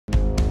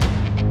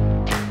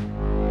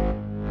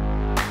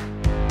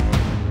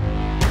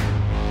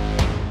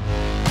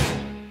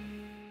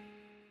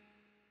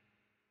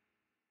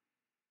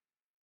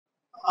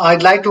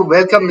I'd like to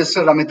welcome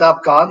Mr.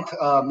 Amitabh Kant.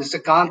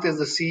 Mr. Kant is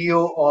the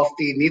CEO of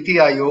the NITI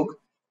Aayog,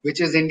 which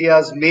is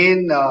India's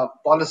main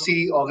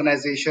policy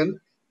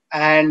organization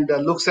and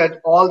looks at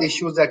all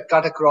issues that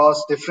cut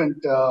across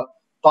different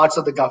parts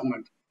of the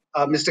government.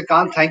 Mr.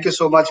 Kant, thank you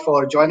so much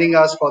for joining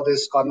us for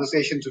this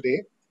conversation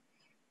today.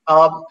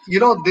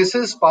 This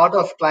is part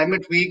of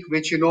Climate Week,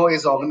 which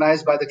is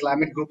organized by the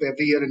Climate Group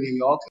every year in New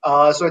York.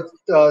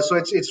 So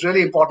it's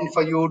really important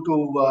for you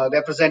to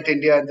represent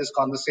India in this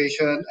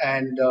conversation,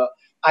 and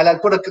I'll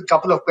put a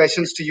couple of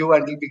questions to you,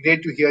 and it'll be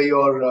great to hear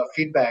your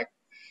feedback.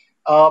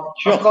 Of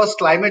Sure. course,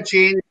 climate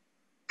change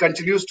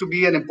continues to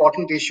be an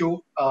important issue.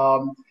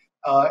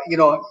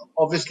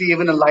 Obviously,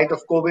 even in light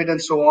of COVID and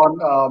so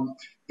on,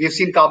 we've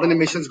seen carbon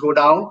emissions go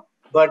down,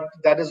 but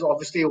that is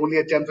obviously only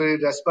a temporary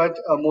respite,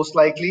 most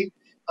likely.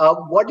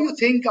 What do you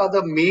think are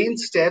the main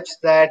steps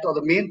or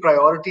the main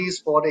priorities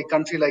for a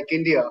country like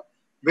India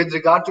with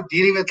regard to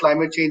dealing with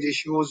climate change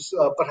issues,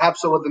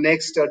 perhaps over the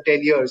next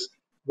 10 years?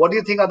 What do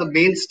you think are the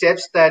main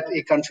steps that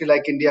a country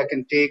like India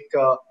can take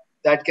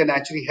that can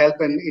actually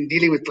help in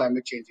dealing with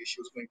climate change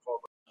issues going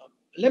forward?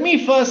 Let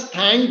me first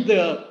thank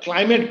the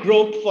Climate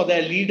Group for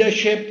their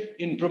leadership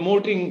in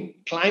promoting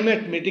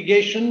climate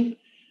mitigation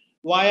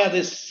via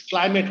this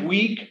Climate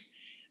Week.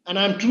 And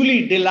I'm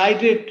truly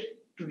delighted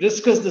to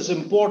discuss this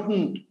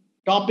important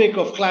topic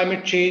of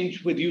climate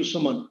change with you,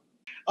 Suman.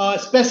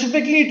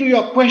 Specifically to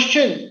your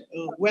question,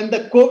 when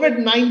the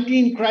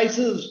COVID-19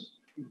 crisis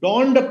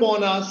dawned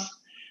upon us,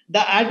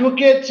 the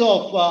advocates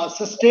of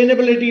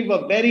sustainability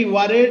were very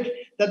worried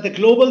that the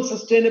global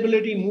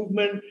sustainability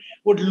movement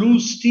would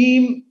lose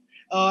steam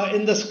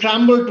in the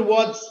scramble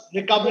towards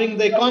recovering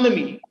the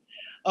economy,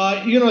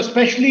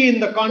 especially in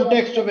the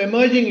context of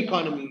emerging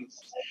economies.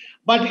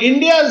 But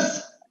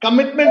India's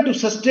commitment to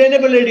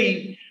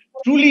sustainability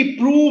truly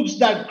proves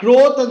that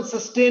growth and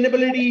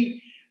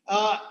sustainability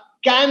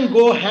can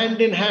go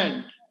hand in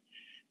hand.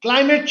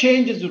 Climate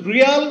change is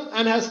real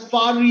and has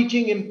far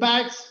reaching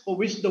impacts for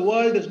which the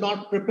world is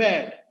not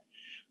prepared.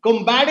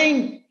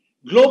 Combating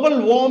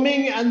global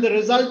warming and the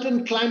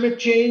resultant climate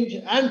change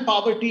and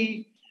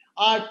poverty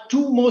are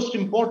two most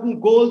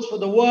important goals for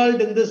the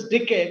world in this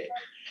decade.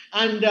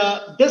 And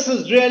this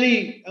is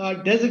really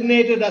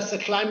designated as a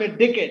climate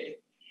decade.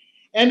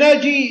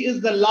 Energy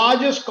is the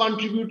largest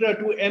contributor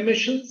to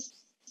emissions,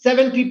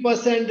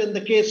 70% in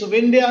the case of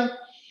India.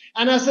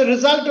 And as a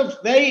result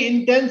of very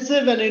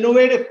intensive and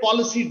innovative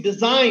policy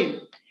design,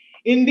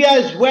 India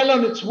is well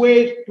on its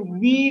way to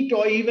meet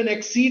or even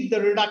exceed the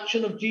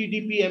reduction of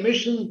GDP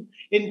emission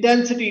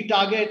intensity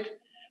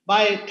target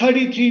by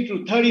 33 to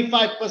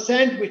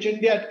 35%, which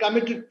India had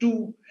committed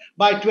to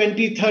by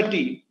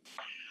 2030.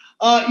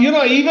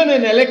 Even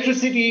in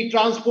electricity,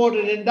 transport,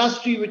 and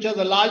industry, which are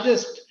the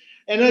largest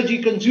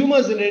energy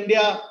consumers in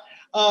India,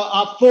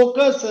 our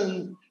focus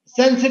and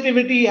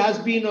sensitivity has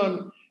been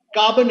on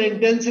carbon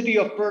intensity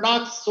of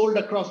products sold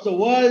across the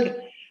world.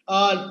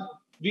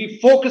 We're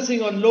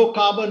focusing on low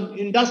carbon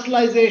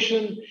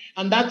industrialization,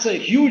 and that's a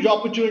huge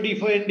opportunity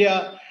for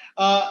India.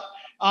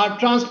 Our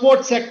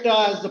transport sector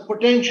has the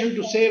potential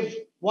to save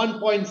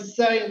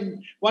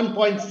 1.7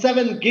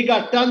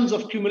 gigatons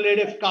of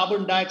cumulative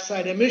carbon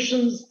dioxide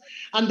emissions.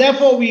 And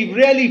therefore, we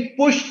really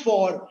pushed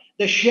for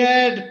the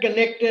shared,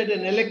 connected,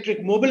 and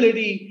electric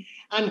mobility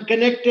and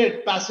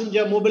connected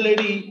passenger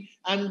mobility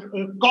and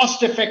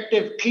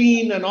cost-effective,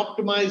 clean, and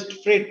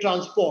optimized freight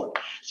transport.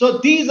 So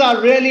this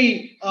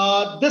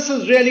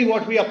is really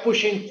what we are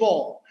pushing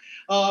for.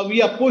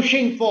 We are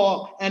pushing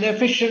for an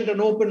efficient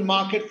and open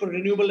market for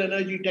renewable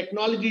energy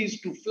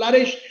technologies to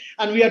flourish,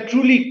 and we are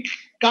truly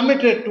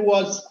committed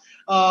towards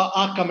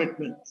our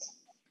commitments.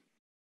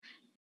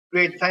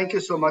 Great, thank you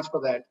so much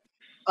for that.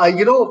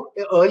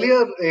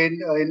 Earlier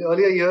in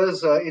earlier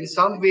years, in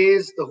some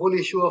ways, the whole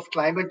issue of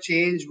climate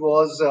change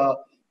was,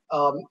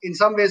 in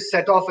some ways,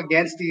 set off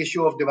against the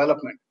issue of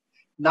development.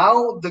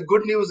 Now, the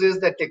good news is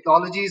that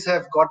technologies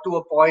have got to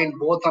a point,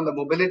 both on the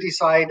mobility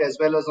side as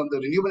well as on the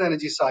renewable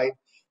energy side,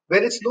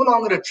 where it's no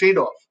longer a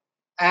trade-off.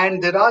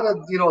 And there are,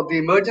 the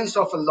emergence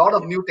of a lot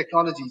of new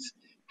technologies.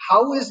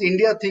 How is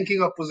India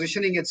thinking of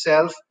positioning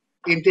itself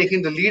in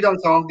taking the lead on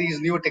some of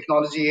these new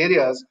technology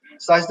areas,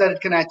 such that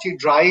it can actually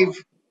drive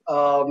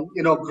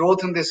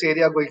growth in this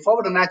area going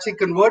forward and actually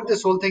convert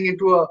this whole thing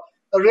into a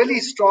really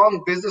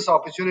strong business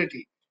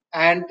opportunity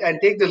and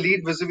take the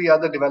lead vis-a-vis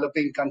other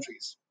developing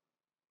countries?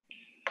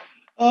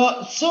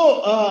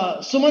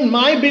 Suman,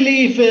 my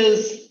belief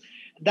is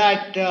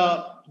that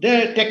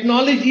the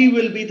technology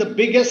will be the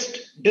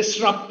biggest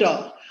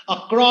disruptor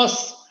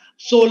across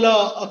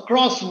solar,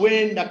 across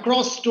wind,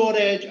 across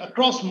storage,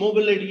 across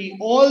mobility.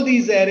 All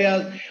these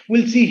areas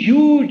will see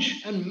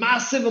huge and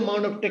massive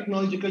amount of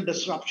technological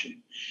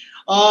disruption.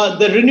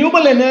 The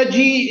renewable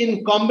energy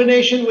in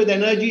combination with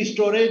energy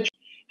storage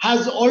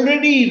has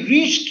already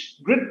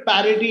reached grid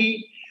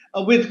parity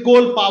with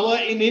coal power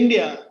in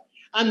India.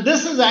 And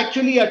this is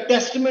actually a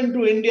testament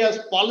to India's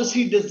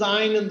policy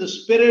design and the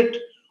spirit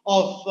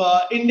of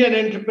Indian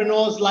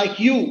entrepreneurs like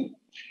you.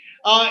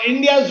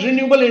 India's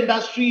renewable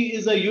industry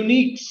is a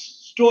unique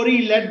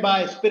story led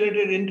by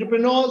spirited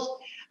entrepreneurs.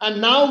 And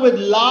now with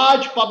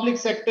large public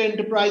sector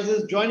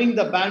enterprises joining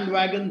the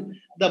bandwagon,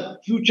 the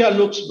future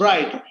looks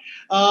bright.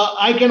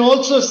 I can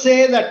also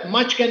say that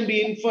much can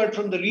be inferred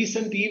from the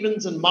recent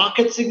events and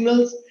market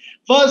signals.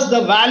 First,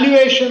 the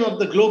valuation of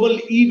the global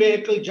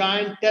e-vehicle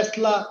giant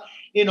Tesla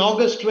in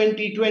August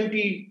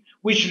 2020,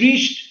 which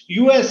reached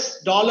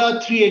US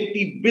dollar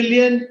 380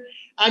 billion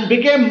and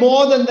became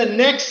more than the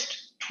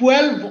next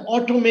 12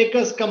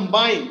 automakers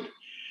combined.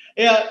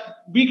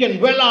 We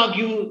can well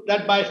argue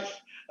that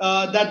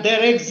that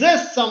there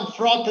exists some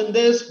froth in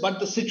this, but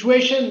the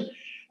situation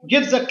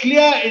gives a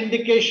clear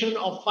indication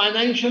of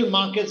financial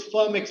markets'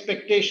 firm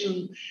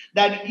expectation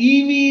that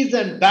EVs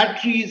and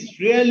batteries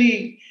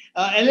really,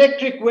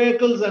 electric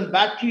vehicles and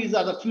batteries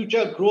are the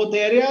future growth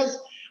areas,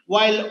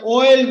 while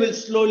oil will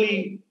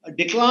slowly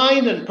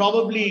decline and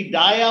probably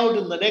die out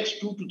in the next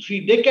 2 to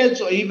 3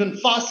 decades or even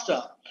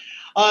faster.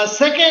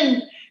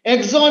 Second,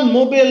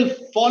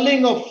 ExxonMobil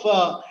falling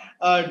of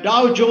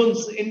Dow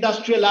Jones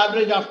Industrial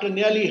Average after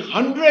nearly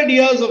 100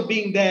 years of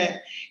being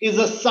there is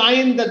a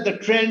sign that the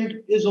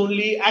trend is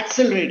only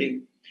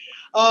accelerating.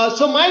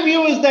 So my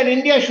view is that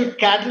India should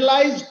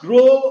catalyze,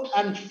 grow,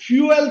 and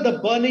fuel the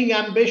burning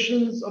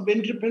ambitions of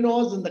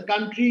entrepreneurs in the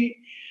country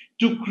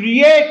to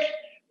create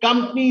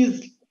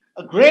companies,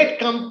 great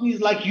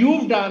companies like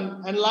you've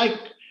done and like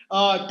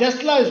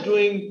Tesla is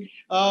doing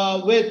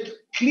with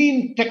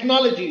clean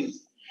technologies.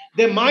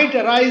 They might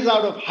arise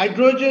out of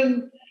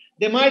hydrogen,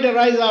 they might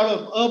arise out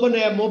of urban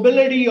air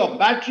mobility or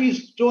battery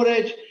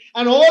storage,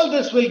 and all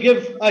this will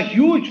give a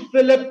huge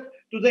fillip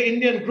to the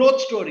Indian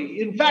growth story.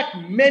 In fact,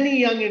 many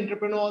young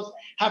entrepreneurs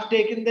have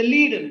taken the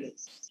lead in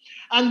this.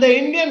 And the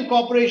Indian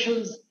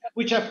corporations,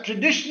 which have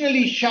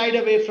traditionally shied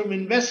away from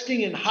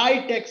investing in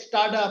high-tech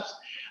startups,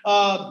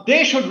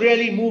 they should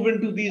really move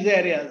into these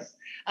areas.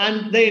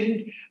 And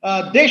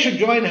they should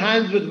join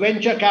hands with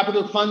venture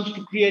capital funds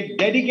to create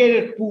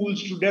dedicated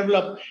pools to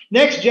develop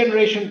next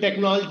generation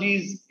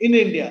technologies in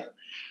India.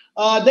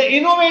 The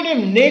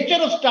innovative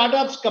nature of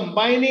startups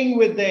combining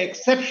with the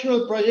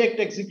exceptional project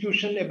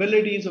execution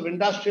abilities of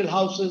industrial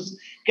houses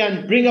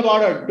can bring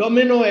about a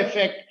domino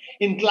effect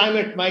in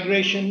climate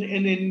migration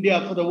in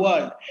India for the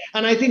world.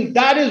 And I think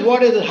that is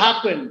what has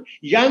happened.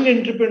 Young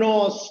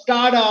entrepreneurs,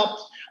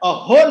 startups, a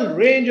whole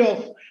range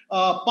of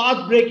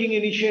path-breaking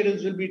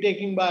initiatives will be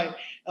taken by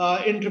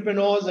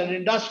entrepreneurs and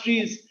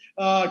industries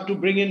to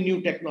bring in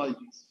new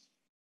technologies.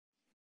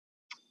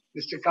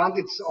 Mr. Kant,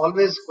 it's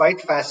always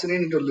quite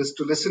fascinating to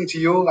listen to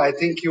you. I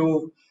think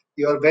you're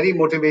very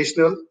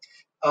motivational,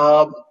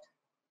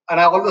 and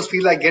I almost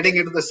feel like getting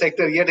into the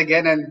sector yet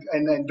again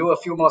and do a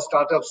few more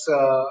startups.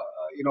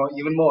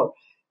 Even more.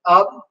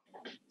 Uh,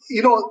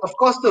 of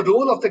course, the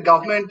role of the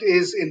government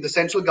is in the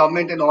central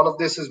government, and all of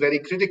this is very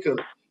critical.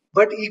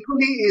 But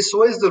equally,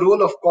 so is the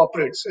role of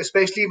corporates,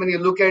 especially when you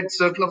look at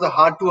certain of the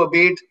hard to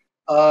abate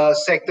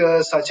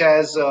sectors such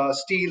as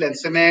steel and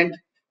cement.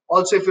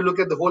 Also, if you look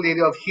at the whole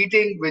area of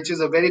heating, which is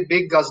a very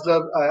big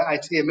guzzler,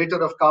 actually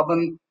emitter of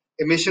carbon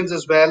emissions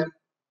as well.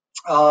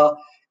 Uh,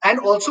 and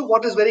also,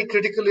 what is very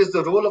critical is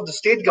the role of the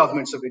state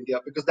governments of India,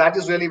 because that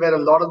is really where a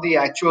lot of the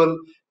actual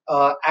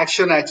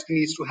action actually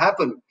needs to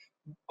happen.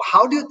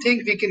 How do you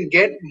think we can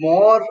get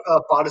more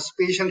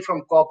participation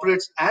from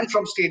corporates and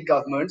from state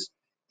governments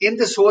in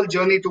this whole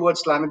journey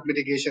towards climate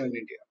mitigation in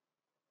India?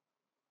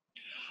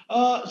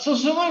 So,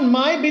 Suman,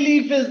 my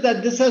belief is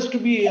that this has to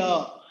be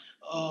a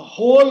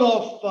whole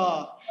of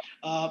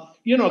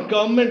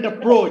government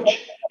approach.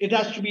 It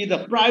has to be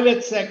the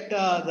private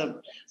sector,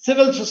 the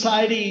civil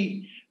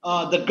society,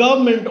 the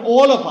government,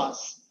 all of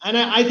us. And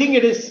I think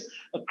it is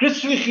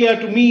crystal clear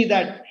to me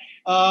that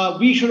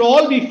we should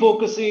all be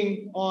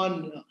focusing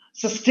on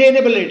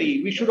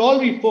sustainability. We should all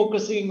be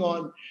focusing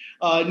on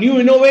new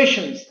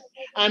innovations.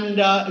 And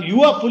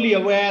you are fully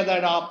aware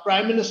that our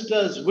Prime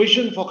Minister's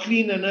vision for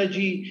clean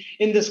energy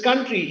in this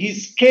country,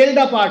 he's scaled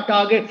up our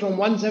target from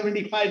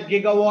 175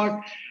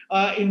 gigawatt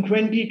in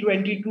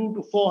 2022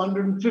 to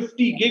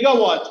 450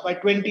 gigawatts by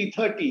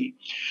 2030.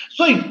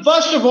 So,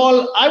 first of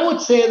all, I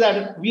would say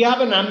that we have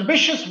an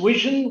ambitious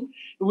vision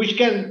which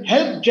can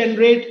help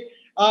generate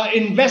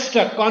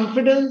investor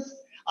confidence,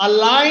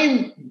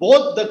 align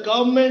both the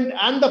government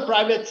and the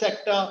private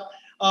sector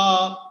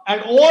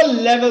at all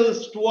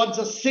levels towards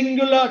a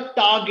singular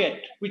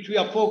target which we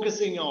are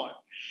focusing on.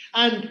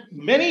 And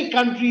many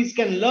countries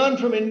can learn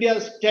from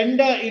India's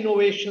tender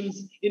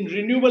innovations in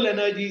renewable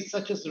energy,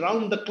 such as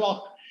round the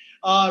clock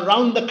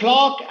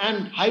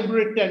and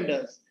hybrid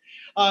tenders.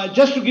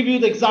 Just to give you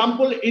the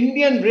example,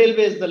 Indian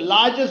Railways, the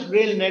largest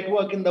rail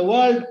network in the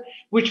world,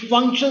 which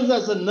functions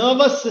as a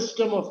nervous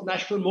system of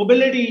national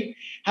mobility,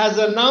 has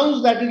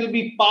announced that it will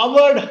be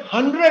powered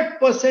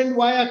 100%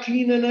 via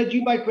clean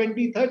energy by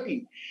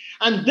 2030.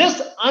 And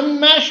this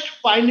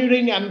unmatched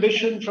pioneering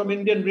ambition from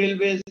Indian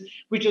Railways,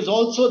 which is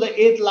also the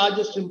 8th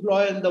largest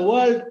employer in the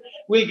world,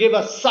 will give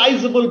a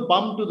sizable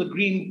bump to the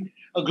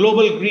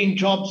global green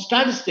job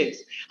statistics.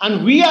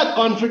 And we are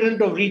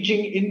confident of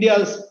reaching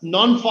India's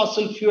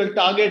non-fossil fuel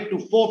target to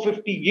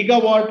 450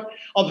 gigawatt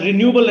of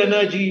renewable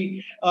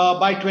energy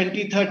by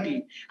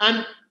 2030.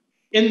 And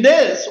In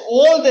this,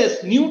 all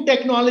this new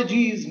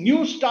technologies,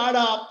 new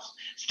startups,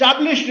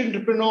 established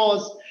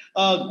entrepreneurs,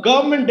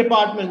 government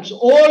departments,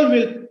 all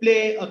will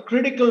play a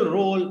critical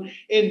role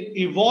in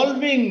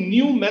evolving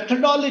new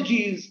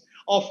methodologies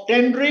of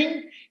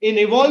tendering, in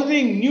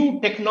evolving new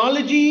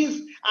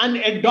technologies, and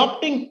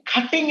adopting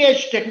cutting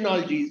edge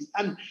technologies.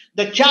 And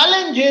the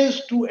challenge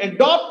is to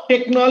adopt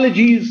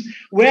technologies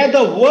where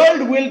the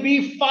world will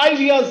be 5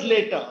 years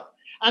later.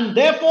 And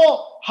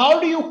therefore, how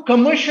do you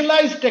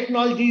commercialize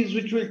technologies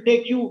which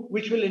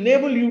will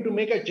enable you to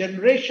make a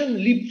generation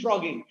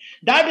leapfrogging?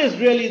 That is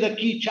really the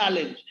key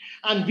challenge.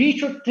 And we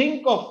should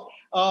think of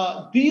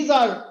these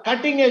are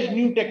cutting edge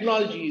new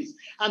technologies,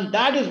 and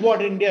that is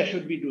what India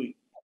should be doing.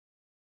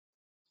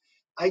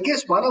 I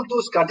guess one of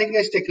those cutting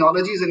edge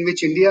technologies in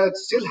which India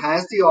still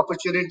has the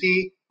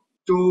opportunity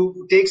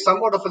to take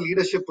somewhat of a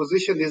leadership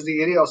position is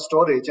the area of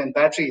storage and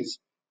batteries,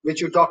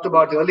 which you talked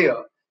about earlier.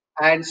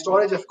 And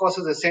storage, of course,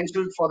 is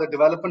essential for the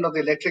development of the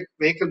electric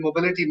vehicle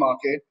mobility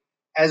market,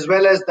 as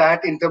well as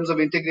that in terms of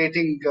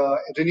integrating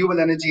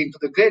renewable energy into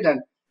the grid,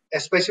 and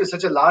especially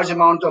such a large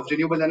amount of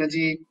renewable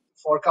energy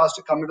forecast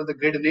to come into the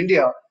grid in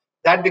India,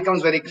 that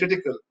becomes very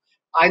critical.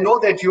 I know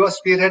that you are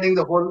spearheading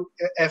the whole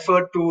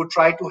effort to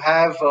try to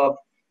have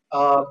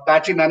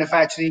battery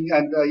manufacturing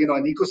and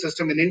an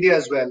ecosystem in India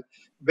as well.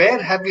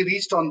 Where have we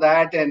reached on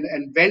that, and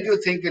when do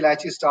you think we'll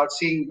actually start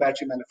seeing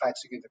battery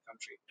manufacturing in the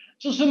country?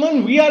 So,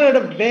 Suman, we are at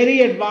a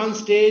very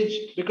advanced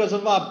stage because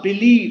of our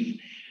belief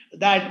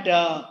that,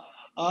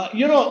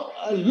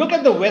 look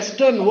at the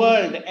Western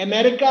world.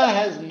 America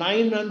has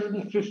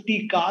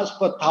 950 cars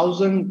per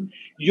thousand.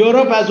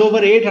 Europe has over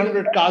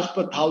 800 cars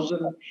per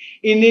thousand.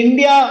 In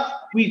India,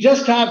 we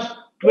just have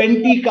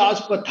 20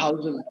 cars per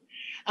thousand.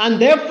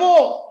 And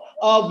therefore,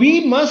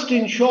 we must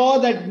ensure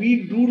that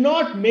we do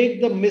not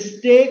make the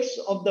mistakes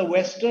of the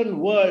Western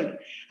world,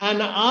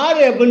 and our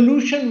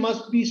evolution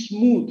must be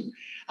smooth.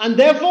 And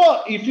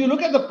therefore, if you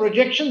look at the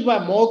projections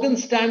by Morgan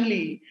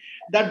Stanley,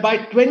 that by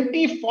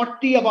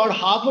 2040, about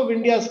half of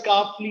India's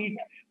car fleet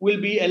will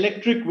be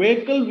electric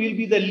vehicle, will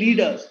be the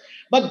leaders.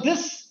 But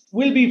this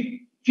will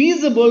be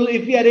feasible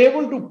if we are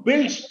able to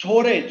build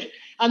storage.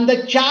 And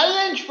the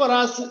challenge for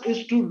us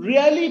is to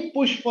really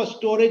push for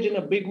storage in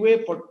a big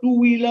way for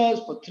two-wheelers,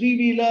 for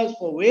three-wheelers,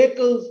 for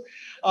vehicles,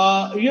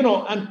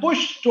 and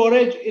push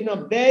storage in a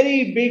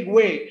very big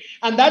way.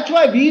 And that's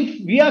why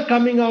we are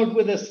coming out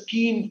with a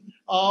scheme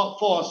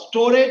for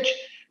storage,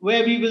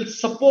 where we will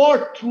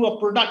support through a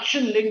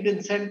production-linked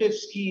incentive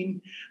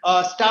scheme,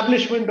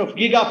 establishment of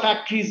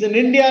gigafactories in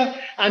India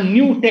and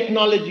new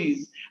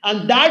technologies.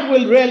 And that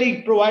will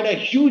really provide a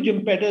huge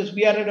impetus.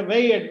 We are at a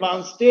very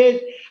advanced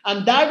stage,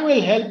 and that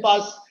will help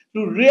us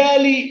to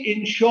really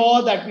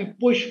ensure that we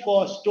push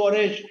for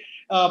storage,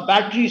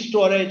 battery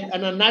storage,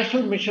 and a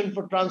national mission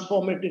for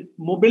transformative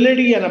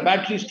mobility and a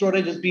battery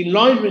storage has been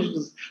launched, which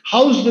is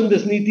housed in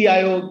this NITI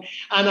Aayog.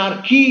 And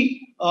our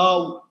key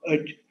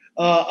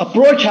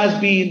approach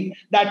has been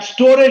that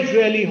storage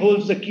really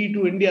holds the key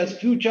to India's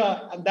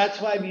future. And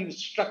that's why we've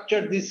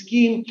structured this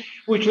scheme,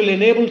 which will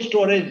enable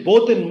storage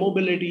both in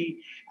mobility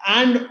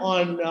and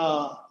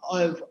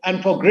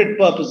and for grid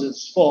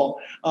purposes.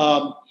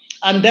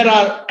 And there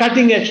are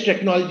cutting edge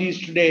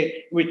technologies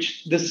today,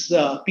 which this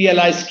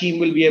PLI scheme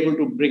will be able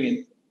to bring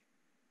in.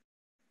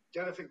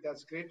 Terrific.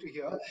 That's great to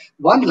hear.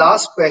 One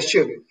last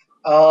question.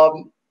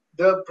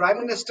 The Prime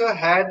Minister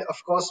had,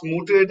 of course,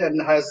 mooted and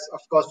has,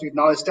 of course, we've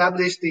now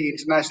established the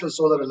International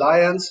Solar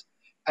Alliance.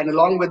 And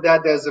along with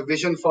that, there's a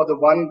vision for the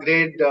one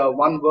grid,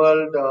 one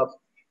world,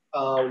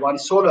 one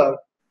solar.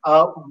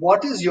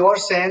 What is your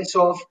sense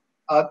of,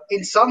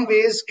 in some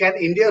ways, can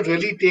India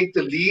really take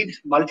the lead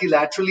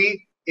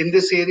multilaterally in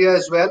this area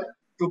as well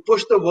to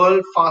push the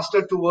world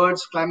faster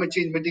towards climate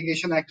change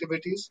mitigation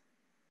activities?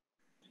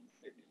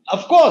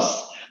 Of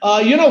course,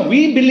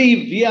 we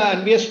believe we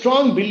are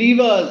strong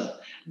believers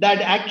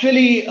that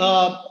actually,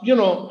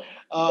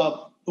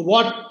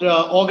 what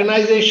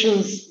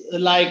organizations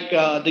like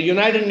the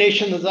United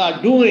Nations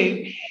are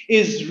doing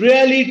is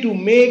really to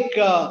make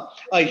a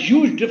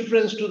huge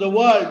difference to the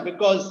world,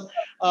 because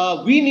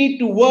we need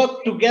to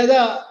work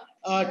together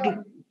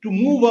to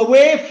move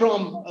away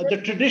from the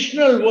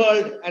traditional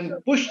world and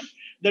push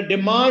the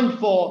demand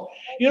for,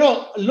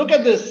 look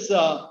at this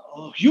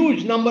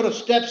huge number of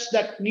steps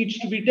that needs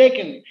to be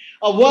taken.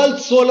 A World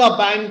Solar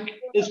Bank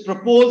is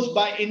proposed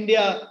by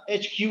India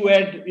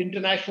HQED,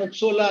 International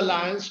Solar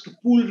Alliance, to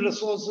pool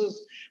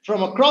resources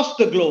from across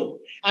the globe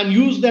and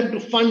use them to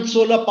fund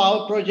solar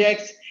power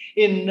projects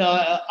in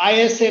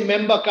ISA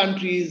member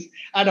countries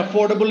at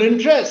affordable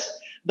interest.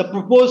 The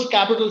proposed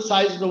capital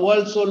size of the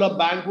World Solar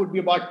Bank would be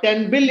about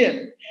 10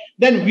 billion.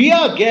 Then we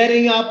are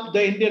gearing up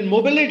the Indian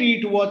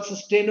mobility towards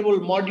sustainable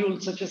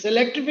modules such as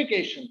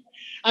electrification.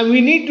 And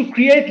we need to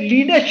create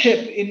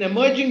leadership in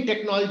emerging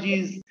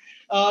technologies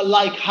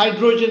like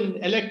hydrogen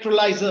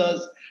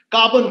electrolyzers,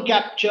 carbon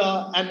capture,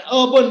 and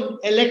urban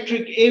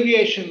electric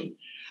aviation.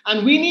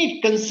 And we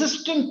need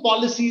consistent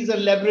policies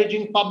and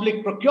leveraging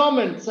public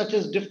procurement, such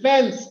as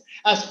defense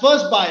as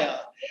first buyer.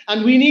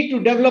 And we need to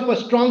develop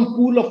a strong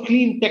pool of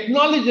clean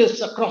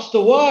technologists across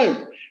the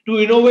world to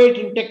innovate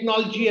in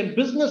technology and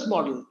business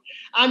model.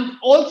 And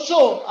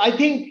also, I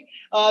think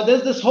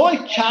there's this whole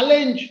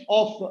challenge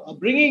of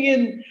bringing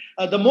in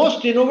the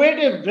most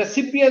innovative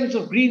recipients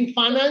of green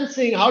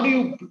financing. How do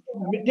you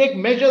take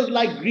measures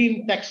like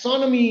green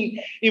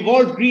taxonomy,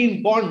 evolve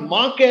green bond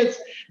markets?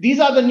 These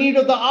are the need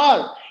of the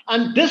hour.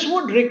 And this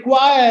would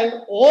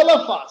require all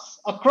of us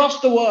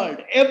across the world,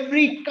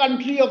 every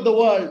country of the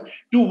world,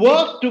 to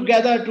work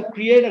together to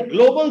create a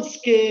global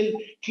scale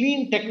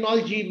clean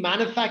technology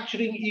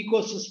manufacturing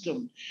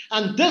ecosystem.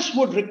 And this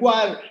would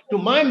require, to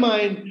my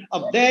mind,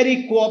 a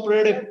very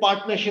cooperative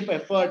partnership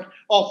effort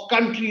of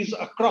countries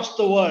across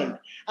the world.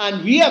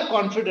 And we are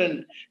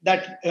confident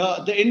that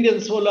the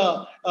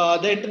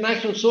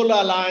International Solar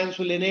Alliance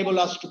will enable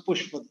us to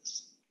push for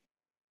this.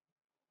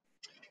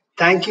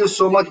 Thank you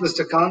so much,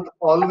 Mr. Kant.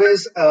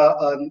 Always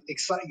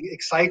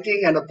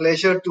exciting and a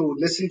pleasure to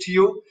listen to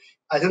you.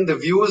 I think the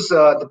views,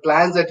 the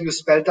plans that you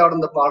spelled out on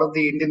the part of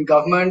the Indian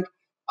government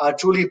are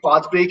truly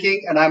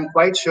path-breaking, and I'm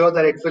quite sure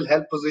that it will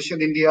help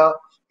position India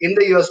in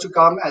the years to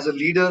come as a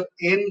leader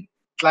in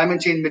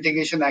climate change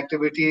mitigation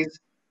activities.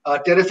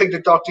 Terrific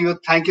to talk to you.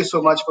 Thank you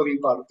so much for being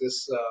part of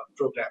this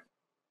program.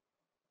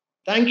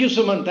 Thank you,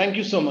 Sumant. Thank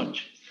you so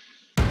much.